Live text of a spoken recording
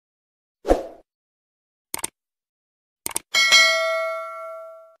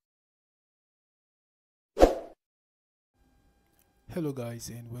Hello guys,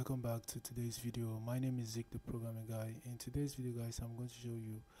 and welcome back to today's video. My name is Zeke, the programming guy. In today's video guys, I'm going to show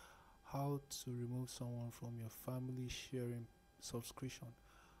you how to remove someone from your family sharing subscription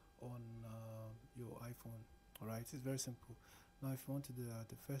on your iPhone. Alright, it's very simple. Now if you want to do that,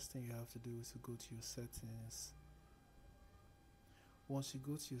 the first thing you have to do is to go to your settings. Once you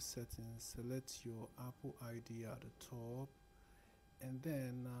go to your settings, select your Apple ID at the top, and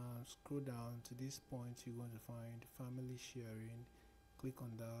then scroll down to this point. You're going to find family sharing. Click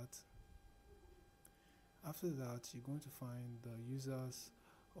on that. After that, you're going to find the users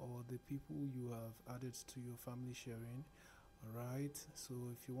or the people you have added to your family sharing. Alright, so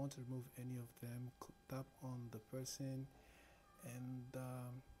if you want to remove any of them, tap on the person, and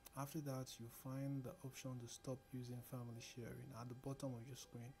after that you find the option to stop using family sharing at the bottom of your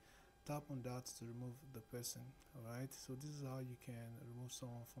screen. Tap on that to remove the person. Alright, so this is how you can remove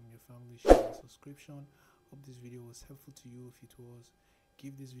someone from your family sharing subscription. Hope this video was helpful to you. If it was,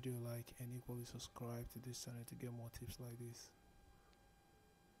 give this video a like and equally subscribe to this channel to get more tips like this.